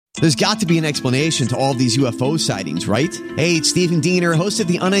There's got to be an explanation to all of these UFO sightings, right? Hey, it's Stephen Diener, host of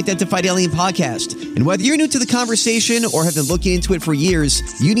the Unidentified Alien Podcast. And whether you're new to the conversation or have been looking into it for years,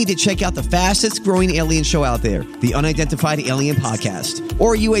 you need to check out the fastest growing alien show out there, the Unidentified Alien Podcast,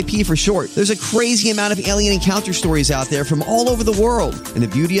 or UAP for short. There's a crazy amount of alien encounter stories out there from all over the world. And the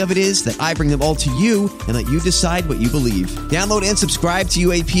beauty of it is that I bring them all to you and let you decide what you believe. Download and subscribe to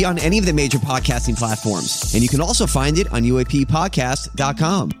UAP on any of the major podcasting platforms. And you can also find it on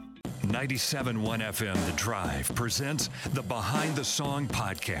UAPpodcast.com. 97.1 FM The Drive presents the Behind the Song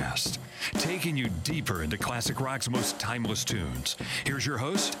podcast, taking you deeper into classic rock's most timeless tunes. Here's your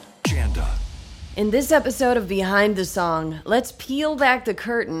host, Janda. In this episode of Behind the Song, let's peel back the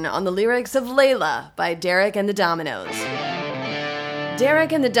curtain on the lyrics of Layla by Derek and the Dominos.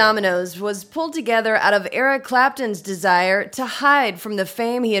 Derek and the Dominos was pulled together out of Eric Clapton's desire to hide from the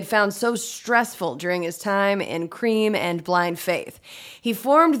fame he had found so stressful during his time in Cream and Blind Faith. He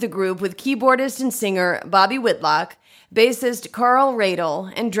formed the group with keyboardist and singer Bobby Whitlock, bassist Carl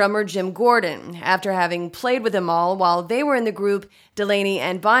Radle, and drummer Jim Gordon, after having played with them all while they were in the group Delaney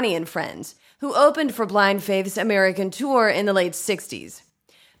and Bonnie and Friends, who opened for Blind Faith's American tour in the late 60s.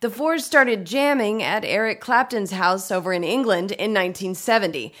 The four started jamming at Eric Clapton's house over in England in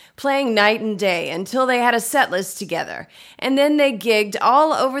 1970, playing night and day until they had a set list together. And then they gigged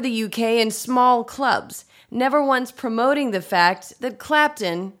all over the UK in small clubs, never once promoting the fact that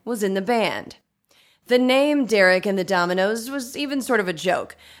Clapton was in the band. The name Derek and the Dominos was even sort of a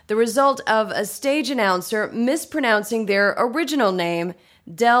joke, the result of a stage announcer mispronouncing their original name,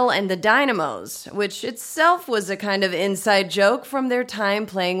 Del and the Dynamos, which itself was a kind of inside joke from their time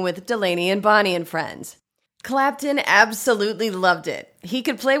playing with Delaney and Bonnie and Friends. Clapton absolutely loved it. He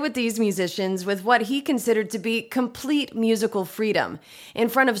could play with these musicians with what he considered to be complete musical freedom, in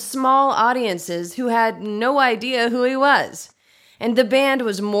front of small audiences who had no idea who he was. And the band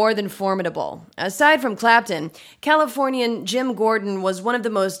was more than formidable. Aside from Clapton, Californian Jim Gordon was one of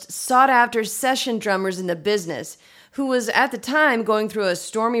the most sought-after session drummers in the business, who was at the time going through a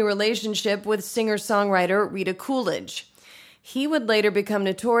stormy relationship with singer-songwriter Rita Coolidge. He would later become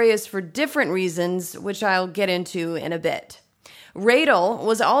notorious for different reasons, which I'll get into in a bit. Radle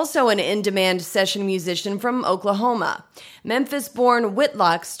was also an in-demand session musician from Oklahoma. Memphis-born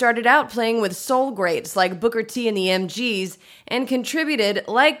Whitlock started out playing with soul greats like Booker T and the MGs and contributed,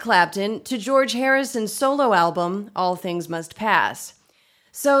 like Clapton, to George Harrison's solo album, All Things Must Pass.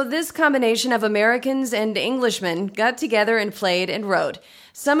 So this combination of Americans and Englishmen got together and played and wrote,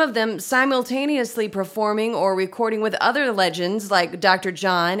 some of them simultaneously performing or recording with other legends like Dr.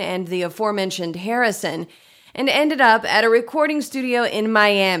 John and the aforementioned Harrison, and ended up at a recording studio in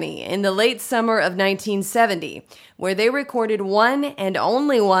Miami in the late summer of 1970, where they recorded one and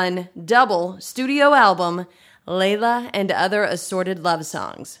only one double studio album, Layla and Other Assorted Love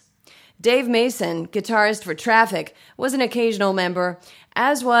Songs. Dave Mason, guitarist for Traffic, was an occasional member,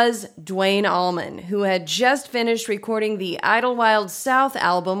 as was Duane Allman, who had just finished recording the Idlewild South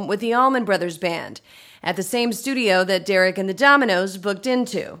album with the Allman Brothers Band, at the same studio that Derek and the Dominos booked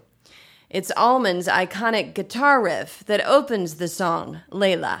into. It's Allman's iconic guitar riff that opens the song,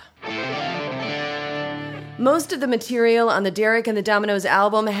 Layla. Most of the material on the Derek and the Dominos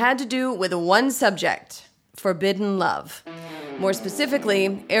album had to do with one subject, forbidden love. More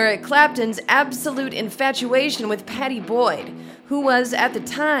specifically, Eric Clapton's absolute infatuation with Pattie Boyd, who was at the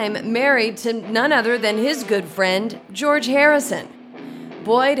time married to none other than his good friend, George Harrison.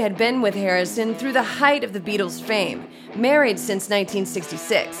 Boyd had been with Harrison through the height of the Beatles' fame, married since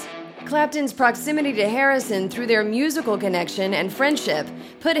 1966. Clapton's proximity to Harrison through their musical connection and friendship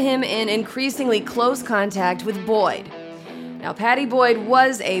put him in increasingly close contact with Boyd. Now, Pattie Boyd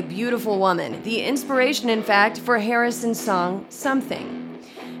was a beautiful woman, the inspiration, in fact, for Harrison's song, Something.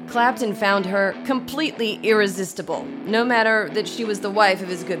 Clapton found her completely irresistible, no matter that she was the wife of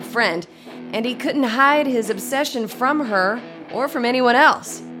his good friend, and he couldn't hide his obsession from her or from anyone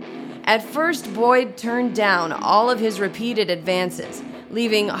else. At first, Boyd turned down all of his repeated advances,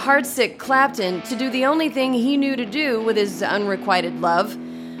 leaving heartsick Clapton to do the only thing he knew to do with his unrequited love,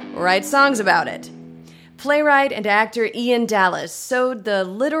 write songs about it. Playwright and actor Ian Dallas sowed the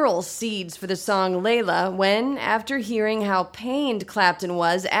literal seeds for the song Layla when, after hearing how pained Clapton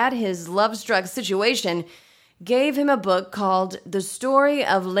was at his love-struck situation, gave him a book called The Story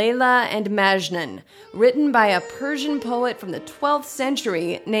of Layla and Majnun, written by a Persian poet from the 12th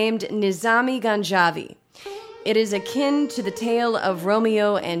century named Nizami Ganjavi. It is akin to the tale of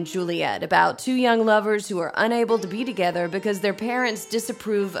Romeo and Juliet, about two young lovers who are unable to be together because their parents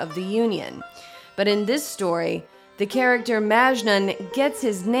disapprove of the union. But in this story, The character Majnun gets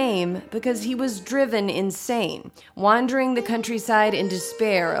his name because he was driven insane, wandering the countryside in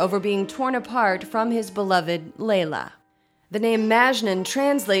despair over being torn apart from his beloved Layla. The name Majnun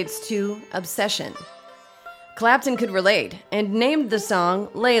translates to obsession. Clapton could relate and named the song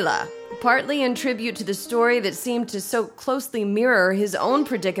Layla, partly in tribute to the story that seemed to so closely mirror his own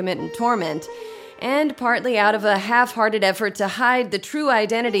predicament and torment, and partly out of a half-hearted effort to hide the true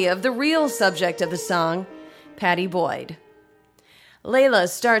identity of the real subject of the song, Pattie Boyd. Layla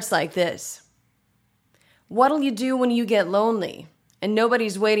starts like this. What'll you do when you get lonely and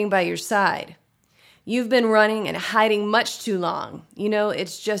nobody's waiting by your side? You've been running and hiding much too long. You know,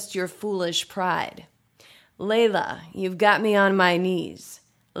 it's just your foolish pride. Layla, you've got me on my knees.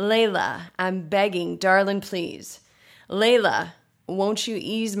 Layla, I'm begging, darling, please. Layla, won't you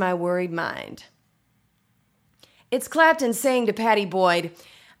ease my worried mind? It's Clapton saying to Pattie Boyd,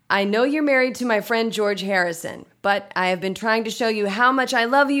 I know you're married to my friend George Harrison, but I have been trying to show you how much I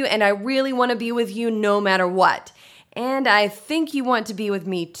love you and I really want to be with you no matter what. And I think you want to be with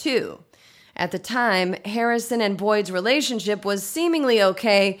me too. At the time, Harrison and Boyd's relationship was seemingly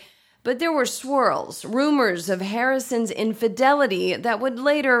okay, but there were swirls, rumors of Harrison's infidelity that would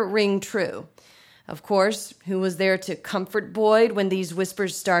later ring true. Of course, who was there to comfort Boyd when these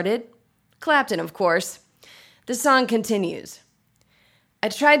whispers started? Clapton, of course. The song continues. I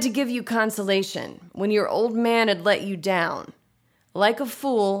tried to give you consolation when your old man had let you down. Like a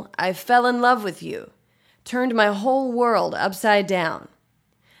fool, I fell in love with you, turned my whole world upside down.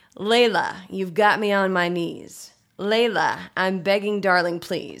 Layla, you've got me on my knees. Layla, I'm begging, darling,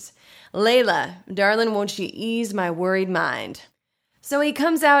 please. Layla, darling, won't you ease my worried mind? So he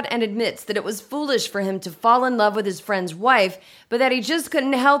comes out and admits that it was foolish for him to fall in love with his friend's wife, but that he just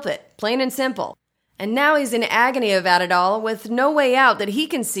couldn't help it, plain and simple. And now he's in agony about it all, with no way out that he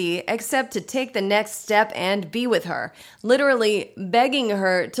can see except to take the next step and be with her, literally begging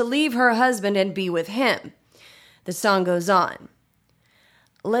her to leave her husband and be with him. The song goes on.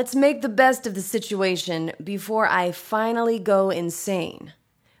 Let's make the best of the situation before I finally go insane.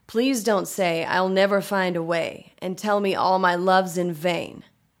 Please don't say I'll never find a way and tell me all my love's in vain.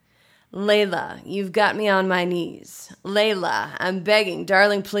 Layla, you've got me on my knees. Layla, I'm begging,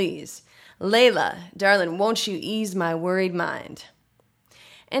 darling, please. Layla, darling, won't you ease my worried mind?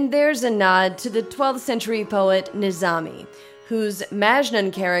 And there's a nod to the 12th century poet Nizami, whose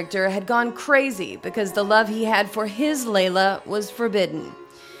Majnun character had gone crazy because the love he had for his Layla was forbidden.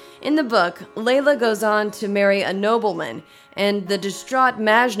 In the book, Layla goes on to marry a nobleman, and the distraught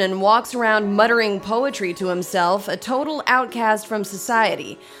Majnun walks around muttering poetry to himself, a total outcast from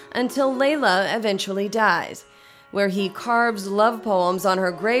society, until Layla eventually dies, where he carves love poems on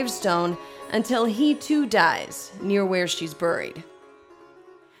her gravestone until he too dies, near where she's buried.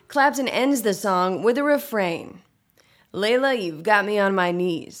 Clapton ends the song with a refrain. Layla, you've got me on my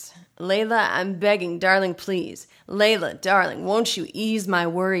knees. Layla, I'm begging, darling, please. Layla, darling, won't you ease my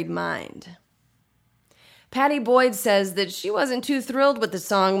worried mind? Pattie Boyd says that she wasn't too thrilled with the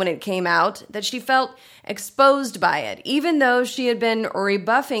song when it came out, that she felt exposed by it, even though she had been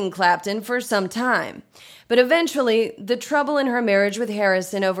rebuffing Clapton for some time. But eventually, the trouble in her marriage with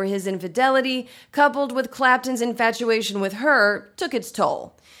Harrison over his infidelity, coupled with Clapton's infatuation with her, took its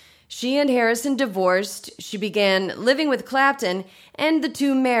toll. She and Harrison divorced, she began living with Clapton, and the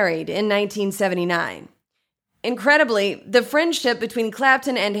two married in 1979. Incredibly, the friendship between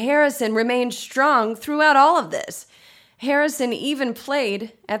Clapton and Harrison remained strong throughout all of this. Harrison even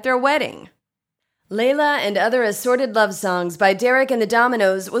played at their wedding. Layla and Other Assorted Love Songs by Derek and the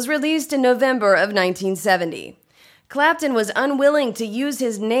Dominos was released in November of 1970. Clapton was unwilling to use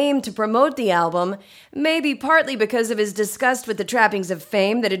his name to promote the album, maybe partly because of his disgust with the trappings of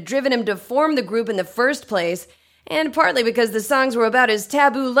fame that had driven him to form the group in the first place, and partly because the songs were about his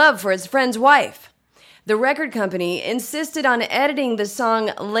taboo love for his friend's wife. The record company insisted on editing the song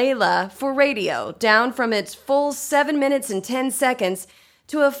Layla for radio down from its full 7 minutes and 10 seconds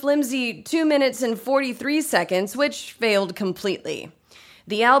to a flimsy 2 minutes and 43 seconds, which failed completely.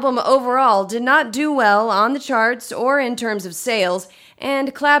 The album overall did not do well on the charts or in terms of sales,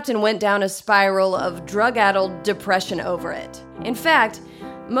 and Clapton went down a spiral of drug-addled depression over it. In fact,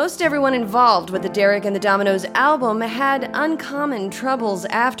 most everyone involved with the Derek and the Dominos album had uncommon troubles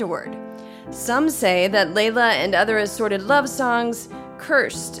afterward. Some say that Layla and Other Assorted Love Songs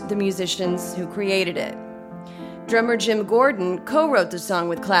cursed the musicians who created it. Drummer Jim Gordon co-wrote the song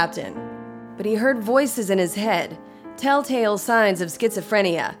with Clapton, but he heard voices in his head, telltale signs of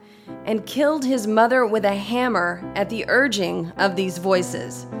schizophrenia, and killed his mother with a hammer at the urging of these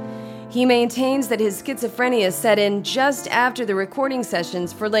voices. He maintains that his schizophrenia set in just after the recording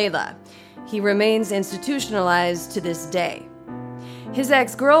sessions for Layla. He remains institutionalized to this day. His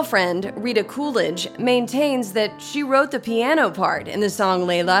ex-girlfriend, Rita Coolidge, maintains that she wrote the piano part in the song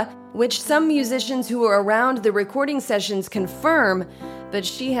Layla, which some musicians who were around the recording sessions confirm, but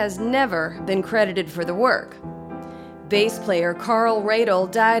she has never been credited for the work. Bass player Carl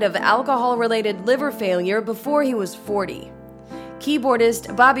Radel died of alcohol-related liver failure before he was 40.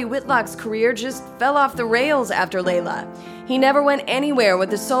 Keyboardist Bobby Whitlock's career just fell off the rails after Layla. He never went anywhere with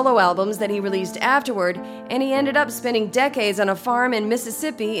the solo albums that he released afterward, and he ended up spending decades on a farm in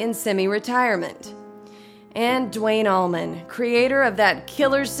Mississippi in semi-retirement. And Duane Allman, creator of that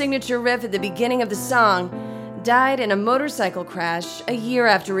killer signature riff at the beginning of the song, died in a motorcycle crash a year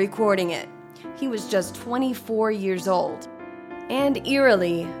after recording it. He was just 24 years old. And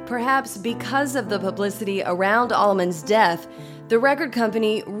eerily, perhaps because of the publicity around Allman's death, the record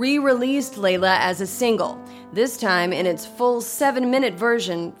company re-released Layla as a single, this time in its full 7-minute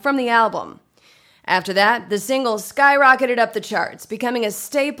version from the album. After that, the single skyrocketed up the charts, becoming a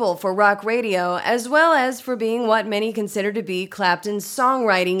staple for rock radio, as well as for being what many consider to be Clapton's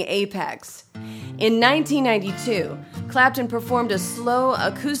songwriting apex. In 1992, Clapton performed a slow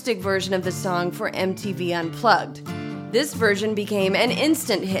acoustic version of the song for MTV Unplugged. This version became an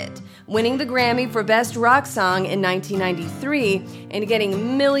instant hit, winning the Grammy for Best Rock Song in 1993 and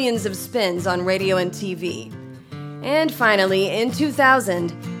getting millions of spins on radio and TV. And finally, in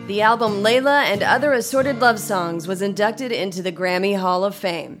 2000, the album Layla and Other Assorted Love Songs was inducted into the Grammy Hall of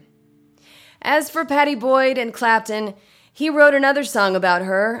Fame. As for Pattie Boyd and Clapton, he wrote another song about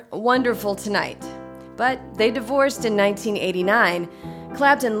her, Wonderful Tonight. But they divorced in 1989.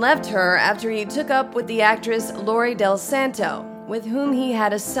 Clapton left her after he took up with the actress Lori Del Santo, with whom he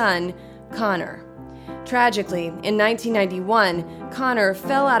had a son, Connor. Tragically, in 1991, Connor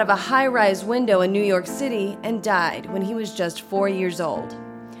fell out of a high-rise window in New York City and died when he was just 4 years old.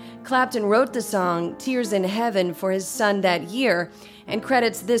 Clapton wrote the song Tears in Heaven for his son that year and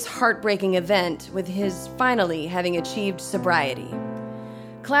credits this heartbreaking event with his finally having achieved sobriety.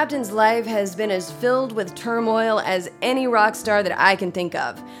 Clapton's life has been as filled with turmoil as any rock star that I can think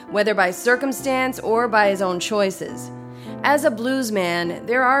of, whether by circumstance or by his own choices. As a bluesman,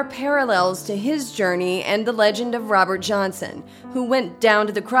 there are parallels to his journey and the legend of Robert Johnson, who went down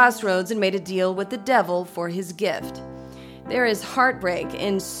to the crossroads and made a deal with the devil for his gift. There is heartbreak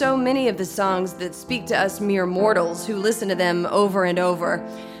in so many of the songs that speak to us mere mortals who listen to them over and over.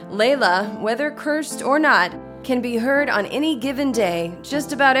 Layla, whether cursed or not, can be heard on any given day,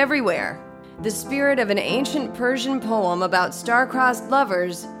 just about everywhere. The spirit of an ancient Persian poem about star-crossed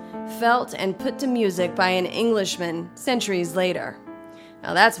lovers, felt and put to music by an Englishman centuries later.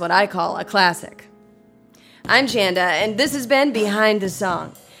 Now that's what I call a classic. I'm Chanda, and this has been Behind the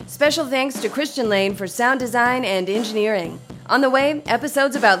Song. Special thanks to Christian Lane for sound design and engineering. On the way,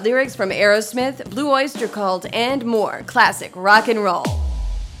 episodes about lyrics from Aerosmith, Blue Oyster Cult, and more classic rock and roll.